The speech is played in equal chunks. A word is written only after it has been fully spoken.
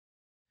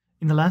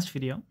In the last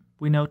video,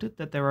 we noted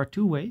that there are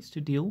two ways to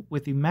deal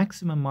with the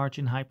maximum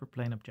margin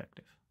hyperplane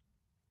objective.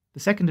 The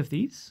second of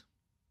these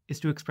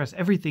is to express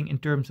everything in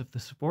terms of the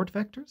support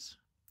vectors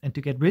and to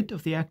get rid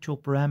of the actual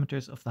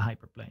parameters of the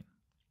hyperplane.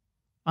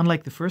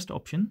 Unlike the first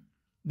option,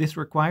 this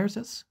requires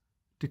us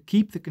to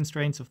keep the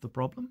constraints of the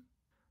problem,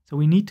 so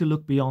we need to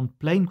look beyond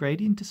plane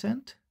gradient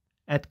descent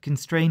at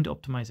constraint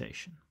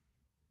optimization.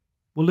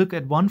 We'll look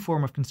at one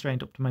form of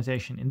constraint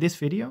optimization in this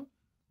video,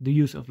 the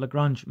use of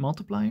Lagrange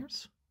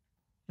multipliers,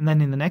 and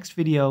then in the next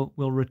video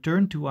we'll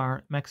return to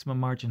our maximum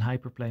margin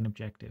hyperplane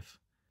objective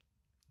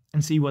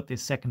and see what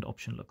this second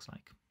option looks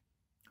like.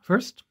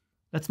 First,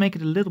 let's make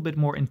it a little bit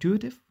more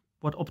intuitive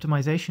what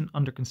optimization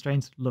under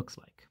constraints looks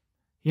like.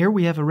 Here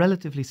we have a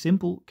relatively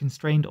simple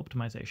constraint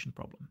optimization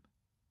problem.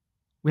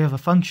 We have a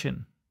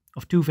function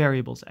of two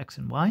variables x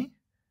and y,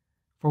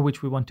 for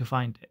which we want to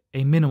find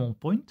a minimal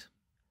point,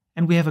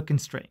 and we have a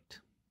constraint.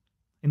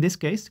 In this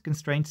case, the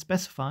constraint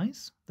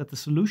specifies that the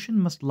solution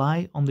must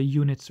lie on the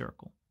unit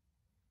circle.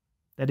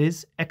 That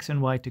is, x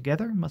and y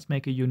together must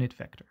make a unit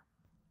vector.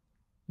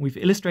 We've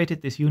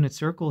illustrated this unit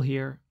circle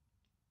here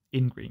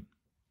in green.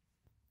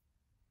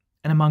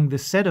 And among the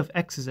set of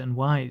x's and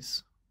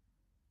y's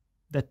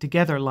that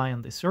together lie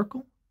on this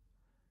circle,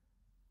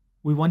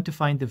 we want to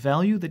find the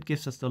value that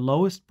gives us the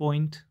lowest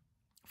point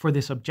for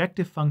this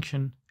objective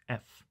function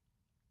f.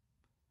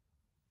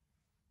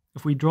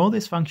 If we draw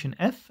this function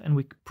f and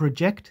we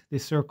project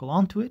this circle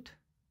onto it,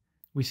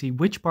 we see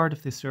which part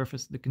of this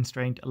surface the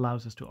constraint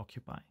allows us to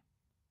occupy.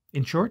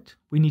 In short,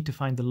 we need to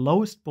find the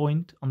lowest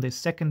point on this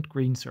second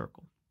green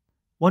circle.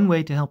 One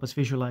way to help us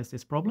visualize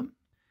this problem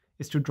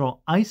is to draw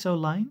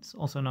isolines,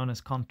 also known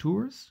as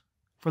contours,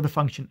 for the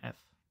function f.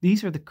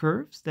 These are the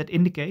curves that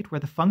indicate where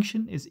the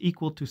function is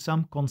equal to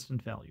some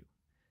constant value.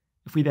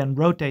 If we then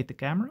rotate the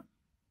camera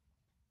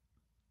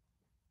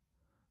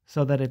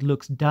so that it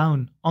looks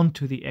down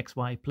onto the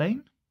xy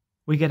plane,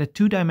 we get a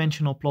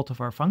two-dimensional plot of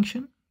our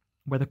function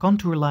where the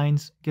contour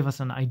lines give us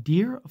an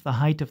idea of the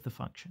height of the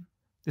function.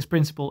 This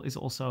principle is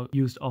also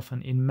used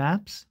often in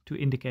maps to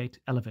indicate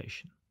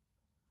elevation.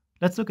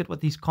 Let's look at what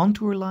these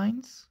contour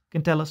lines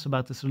can tell us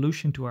about the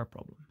solution to our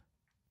problem.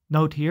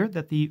 Note here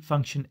that the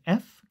function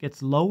f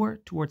gets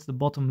lower towards the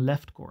bottom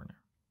left corner.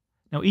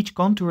 Now each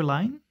contour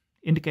line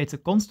indicates a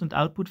constant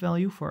output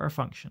value for our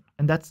function,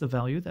 and that's the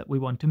value that we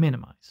want to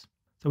minimize.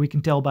 So we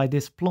can tell by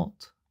this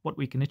plot what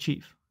we can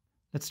achieve.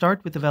 Let's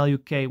start with the value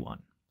k1.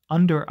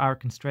 Under our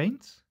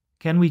constraints,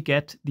 can we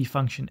get the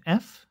function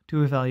f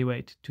to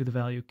evaluate to the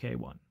value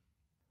k1?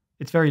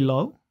 It's very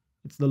low.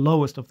 It's the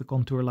lowest of the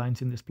contour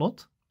lines in this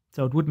plot,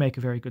 so it would make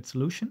a very good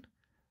solution,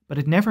 but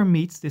it never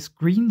meets this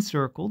green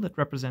circle that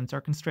represents our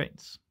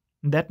constraints.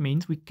 And that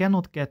means we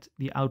cannot get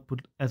the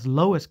output as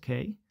low as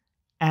k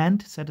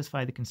and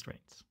satisfy the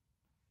constraints.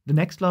 The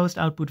next lowest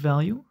output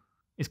value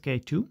is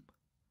k2,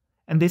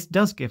 and this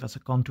does give us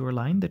a contour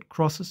line that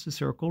crosses the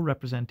circle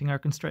representing our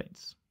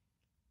constraints.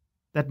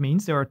 That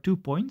means there are 2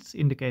 points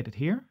indicated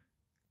here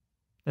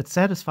that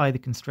satisfy the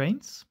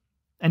constraints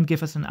and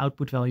give us an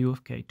output value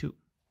of k2.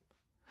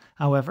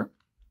 However,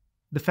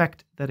 the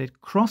fact that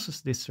it crosses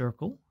this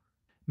circle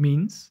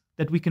means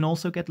that we can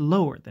also get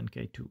lower than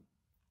k2.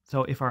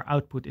 So if our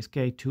output is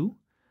k2,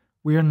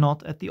 we are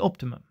not at the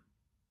optimum.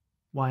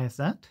 Why is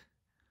that?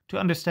 To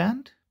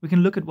understand, we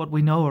can look at what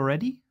we know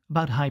already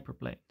about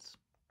hyperplanes.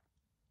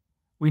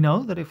 We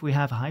know that if we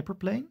have a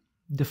hyperplane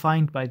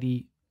defined by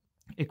the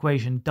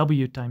equation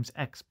w times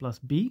x plus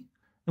b,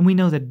 then we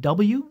know that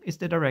w is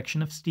the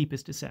direction of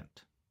steepest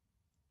descent,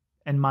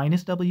 and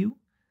minus w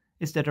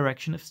is the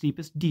direction of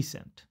steepest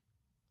descent.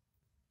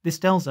 This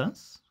tells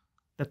us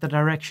that the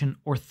direction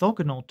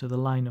orthogonal to the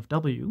line of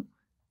w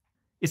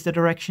is the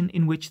direction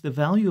in which the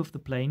value of the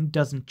plane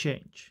doesn't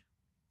change,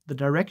 the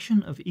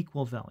direction of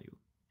equal value.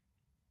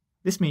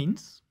 This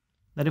means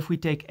that if we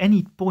take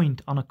any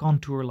point on a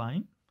contour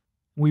line,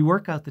 we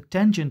work out the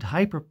tangent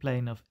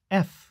hyperplane of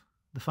f,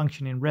 the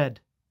function in red,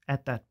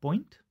 at that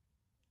point,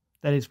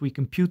 that is, we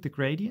compute the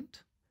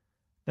gradient,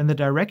 then the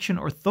direction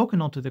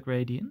orthogonal to the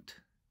gradient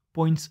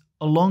points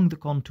along the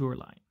contour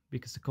line,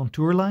 because the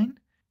contour line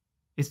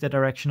is the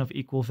direction of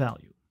equal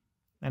value.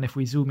 And if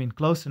we zoom in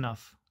close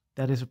enough,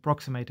 that is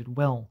approximated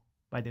well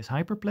by this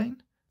hyperplane.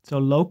 So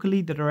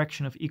locally, the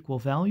direction of equal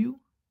value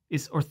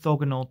is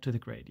orthogonal to the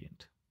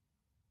gradient.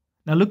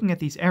 Now looking at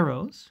these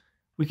arrows,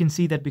 we can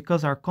see that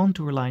because our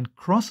contour line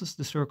crosses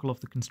the circle of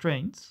the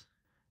constraints,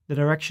 the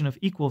direction of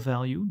equal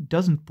value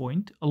doesn't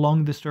point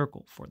along the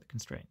circle for the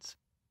constraints.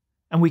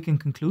 And we can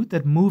conclude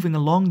that moving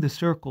along the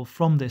circle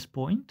from this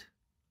point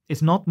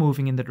is not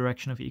moving in the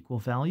direction of equal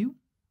value,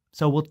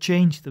 so we'll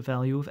change the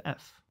value of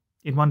f.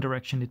 In one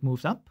direction it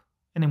moves up,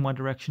 and in one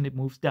direction it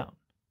moves down.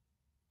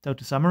 So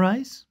to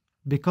summarize,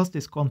 because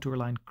this contour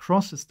line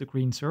crosses the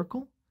green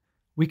circle,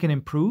 we can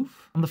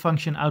improve on the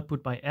function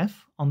output by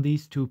f on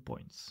these 2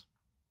 points.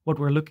 What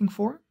we're looking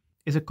for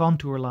is a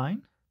contour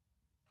line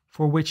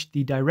for which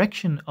the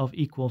direction of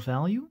equal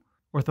value,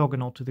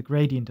 orthogonal to the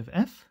gradient of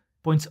f,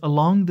 points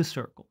along the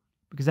circle,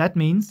 because that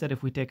means that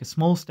if we take a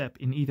small step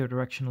in either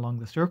direction along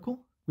the circle,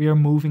 we are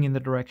moving in the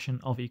direction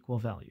of equal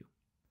value.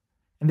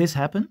 And this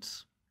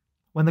happens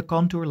when the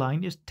contour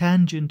line is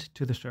tangent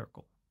to the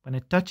circle, when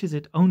it touches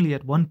it only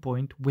at one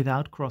point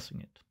without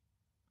crossing it.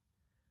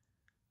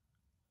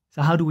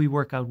 So how do we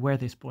work out where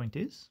this point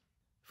is?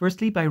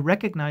 Firstly, by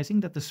recognizing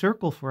that the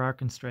circle for our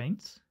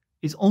constraints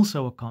is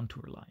also a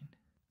contour line,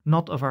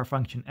 not of our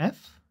function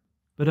f,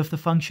 but of the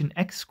function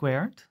x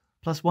squared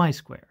plus y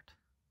squared,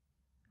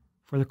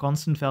 for the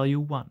constant value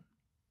 1.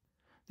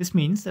 This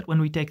means that when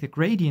we take the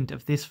gradient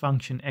of this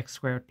function x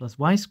squared plus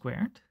y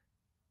squared,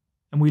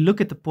 and we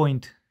look at the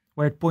point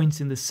where it points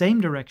in the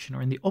same direction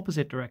or in the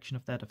opposite direction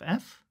of that of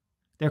f,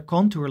 their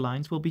contour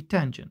lines will be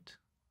tangent,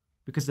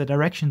 because the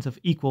directions of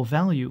equal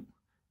value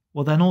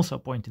will then also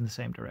point in the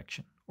same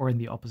direction or in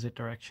the opposite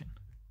direction.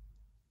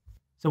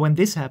 So when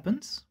this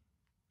happens,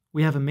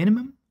 we have a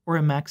minimum or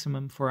a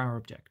maximum for our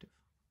objective.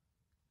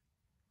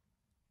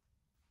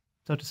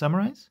 So to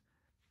summarize,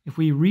 if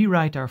we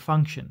rewrite our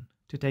function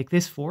to take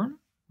this form,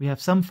 we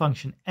have some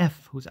function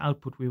f whose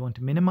output we want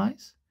to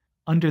minimize,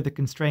 under the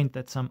constraint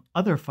that some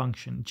other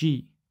function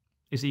g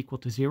is equal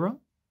to 0,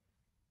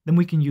 then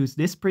we can use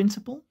this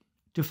principle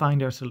to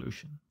find our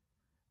solution.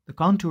 The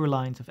contour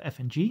lines of f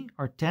and g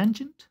are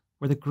tangent,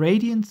 where the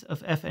gradients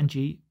of f and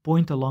g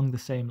point along the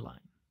same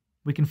line.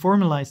 We can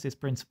formalize this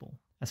principle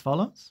as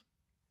follows.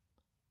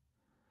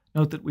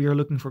 Note that we are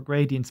looking for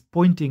gradients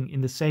pointing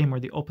in the same or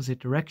the opposite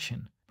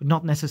direction, but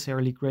not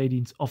necessarily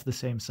gradients of the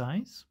same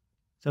size.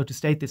 So to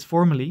state this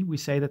formally, we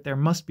say that there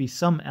must be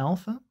some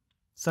alpha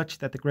such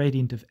that the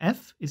gradient of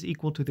f is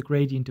equal to the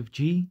gradient of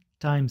g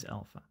times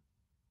alpha.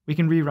 We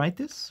can rewrite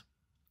this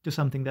to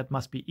something that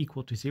must be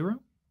equal to 0.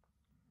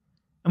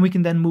 And we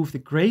can then move the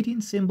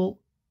gradient symbol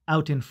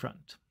out in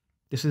front.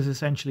 This is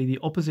essentially the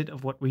opposite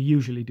of what we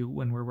usually do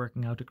when we're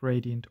working out a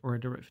gradient or a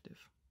derivative.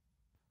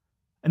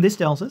 And this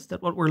tells us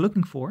that what we're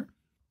looking for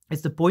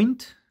is the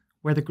point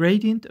where the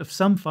gradient of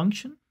some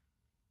function,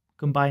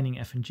 combining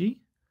f and g,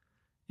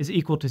 is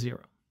equal to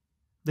 0.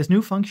 This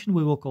new function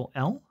we will call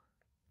L,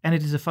 and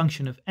it is a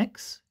function of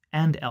x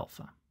and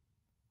alpha.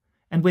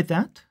 And with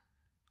that,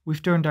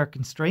 we've turned our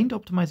constraint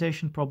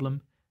optimization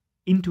problem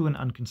into an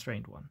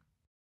unconstrained one.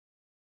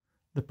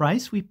 The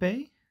price we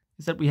pay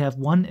is that we have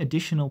one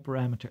additional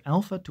parameter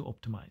alpha to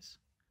optimize.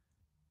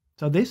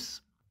 So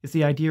this is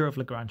the idea of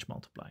Lagrange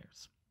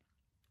multipliers.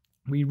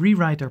 We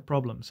rewrite our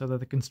problem so that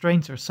the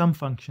constraints are some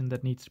function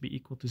that needs to be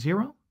equal to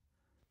 0.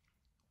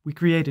 We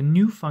create a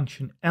new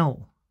function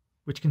L,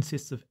 which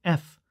consists of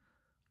f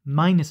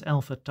minus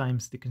alpha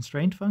times the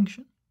constraint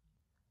function.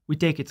 We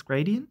take its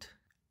gradient,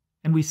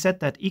 and we set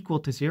that equal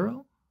to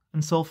 0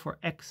 and solve for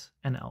x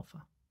and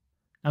alpha.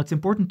 Now it's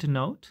important to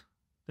note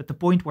that the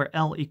point where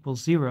L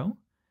equals 0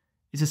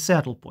 is a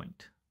saddle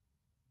point.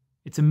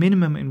 It's a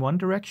minimum in one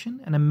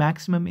direction and a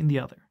maximum in the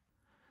other.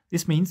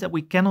 This means that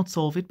we cannot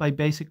solve it by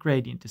basic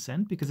gradient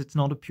descent because it's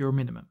not a pure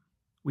minimum.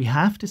 We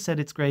have to set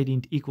its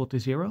gradient equal to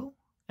 0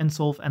 and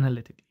solve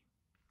analytically.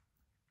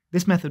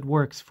 This method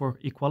works for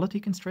equality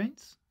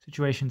constraints,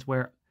 situations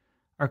where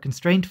our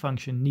constraint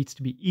function needs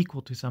to be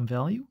equal to some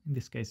value, in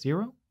this case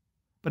 0.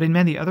 But in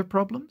many other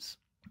problems,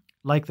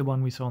 like the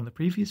one we saw in the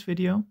previous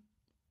video,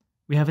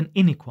 we have an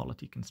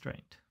inequality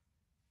constraint.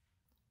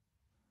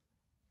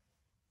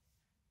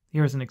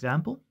 Here's an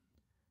example.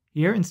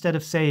 Here, instead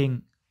of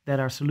saying that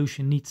our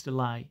solution needs to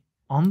lie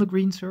on the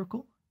green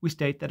circle, we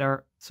state that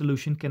our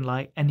solution can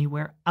lie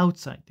anywhere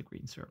outside the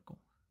green circle,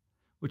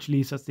 which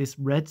leaves us this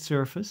red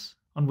surface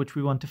on which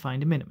we want to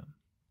find a minimum.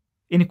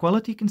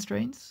 Inequality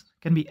constraints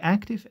can be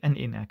active and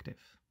inactive.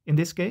 In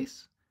this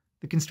case,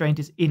 the constraint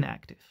is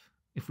inactive.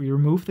 If we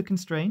remove the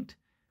constraint,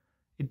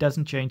 it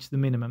doesn't change the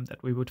minimum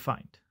that we would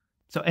find.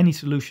 So any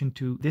solution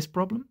to this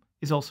problem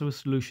is also a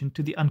solution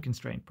to the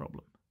unconstrained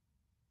problem.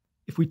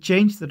 If we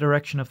change the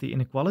direction of the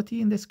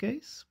inequality in this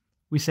case,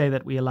 we say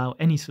that we allow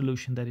any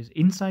solution that is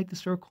inside the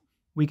circle,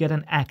 we get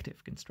an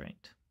active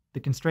constraint. The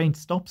constraint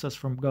stops us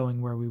from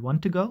going where we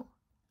want to go,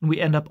 and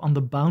we end up on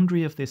the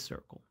boundary of this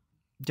circle,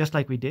 just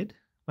like we did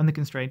when the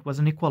constraint was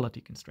an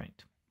equality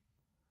constraint.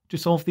 To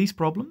solve these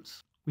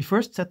problems, we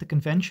first set the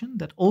convention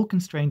that all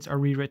constraints are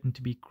rewritten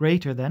to be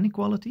greater than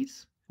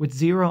equalities, with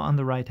 0 on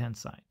the right-hand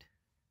side.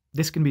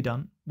 This can be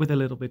done with a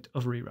little bit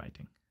of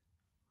rewriting.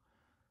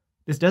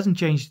 This doesn't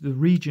change the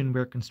region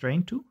we're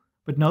constrained to,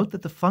 but note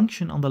that the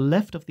function on the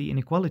left of the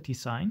inequality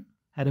sign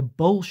had a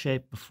bowl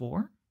shape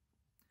before,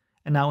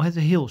 and now has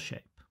a hill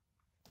shape.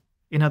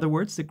 In other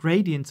words, the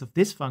gradients of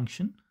this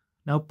function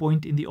now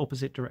point in the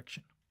opposite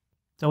direction.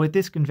 So with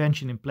this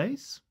convention in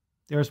place,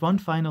 there is one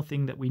final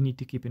thing that we need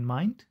to keep in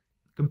mind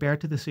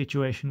compared to the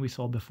situation we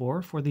saw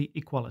before for the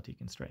equality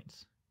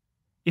constraints.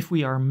 If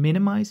we are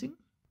minimizing,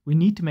 we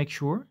need to make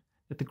sure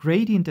that the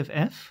gradient of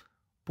f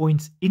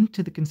points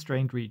into the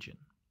constrained region,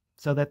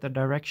 so that the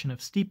direction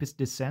of steepest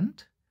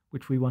descent,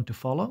 which we want to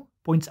follow,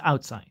 points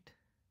outside.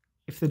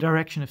 If the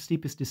direction of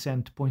steepest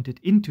descent pointed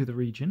into the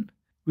region,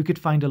 we could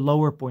find a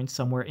lower point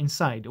somewhere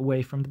inside,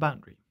 away from the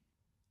boundary.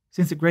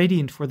 Since the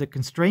gradient for the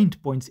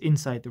constraint points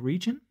inside the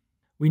region,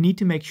 we need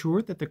to make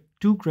sure that the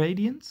two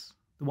gradients,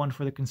 the one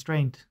for the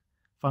constraint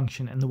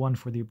function and the one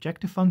for the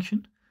objective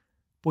function,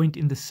 point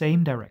in the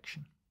same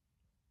direction.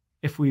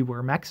 If we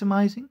were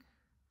maximizing,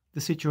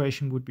 the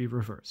situation would be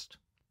reversed,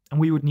 and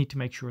we would need to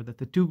make sure that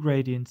the two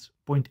gradients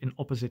point in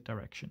opposite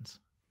directions.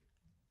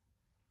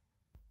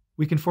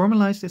 We can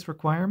formalize this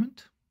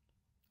requirement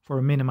for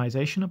a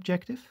minimization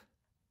objective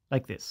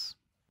like this.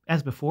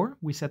 As before,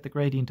 we set the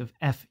gradient of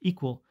f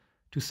equal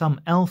to some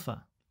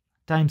alpha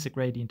times the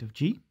gradient of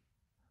g,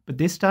 but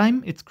this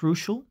time it's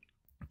crucial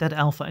that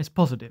alpha is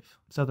positive,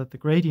 so that the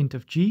gradient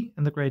of g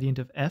and the gradient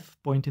of f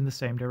point in the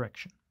same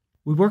direction.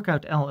 We work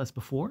out L as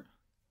before,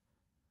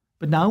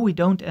 but now we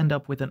don't end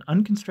up with an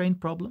unconstrained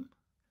problem.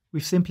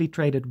 We've simply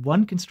traded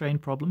one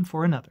constrained problem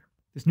for another.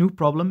 This new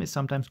problem is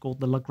sometimes called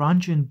the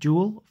Lagrangian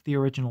dual of the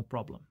original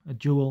problem. A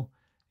dual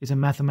is a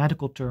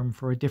mathematical term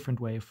for a different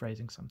way of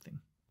phrasing something.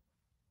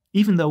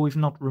 Even though we've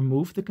not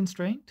removed the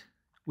constraint,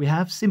 we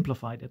have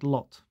simplified it a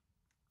lot.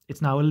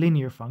 It's now a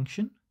linear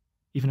function,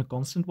 even a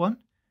constant one,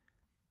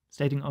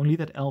 stating only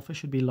that alpha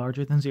should be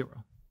larger than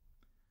 0.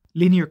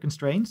 Linear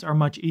constraints are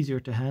much easier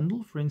to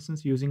handle, for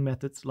instance using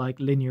methods like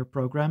linear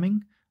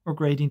programming or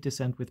gradient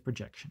descent with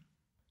projection.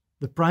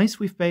 The price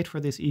we've paid for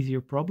this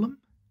easier problem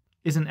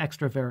is an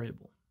extra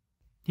variable.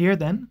 Here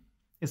then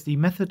is the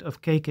method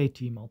of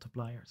KKT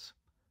multipliers.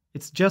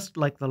 It's just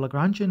like the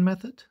Lagrangian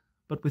method,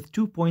 but with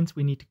 2 points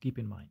we need to keep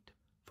in mind.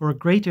 For a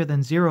greater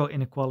than 0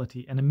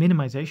 inequality and a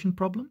minimization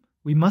problem,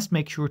 we must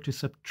make sure to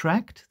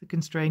subtract the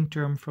constraint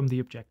term from the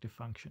objective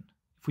function.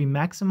 If we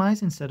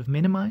maximize instead of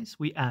minimize,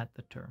 we add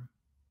the term.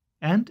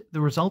 And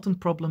the resultant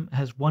problem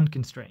has one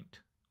constraint,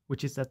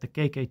 which is that the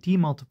KKT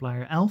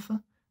multiplier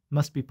alpha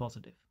must be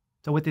positive.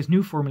 So with this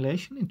new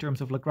formulation in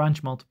terms of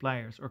Lagrange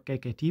multipliers or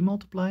KKT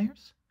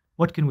multipliers,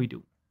 what can we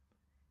do?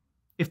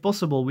 If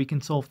possible, we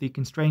can solve the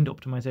constrained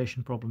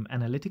optimization problem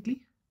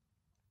analytically,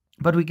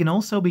 but we can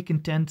also be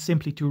content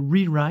simply to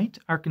rewrite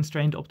our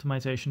constrained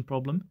optimization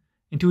problem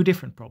into a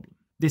different problem.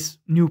 This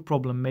new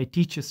problem may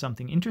teach us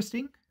something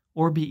interesting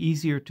or be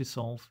easier to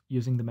solve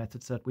using the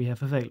methods that we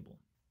have available.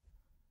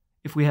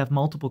 If we have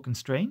multiple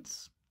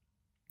constraints,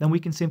 then we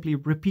can simply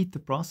repeat the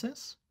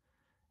process,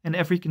 and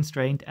every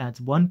constraint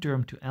adds one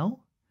term to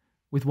L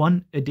with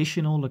one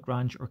additional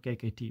Lagrange or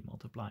KKT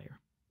multiplier.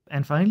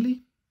 And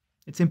finally,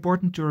 it's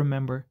important to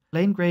remember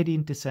plane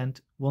gradient descent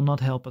will not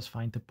help us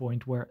find the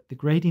point where the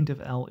gradient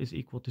of L is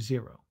equal to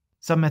 0.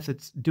 Some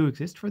methods do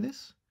exist for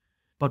this,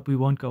 but we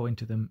won't go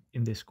into them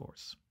in this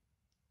course.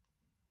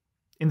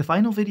 In the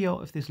final video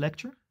of this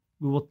lecture,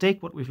 we will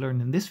take what we've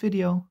learned in this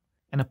video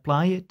and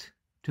apply it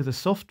to the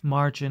soft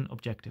margin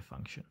objective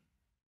function.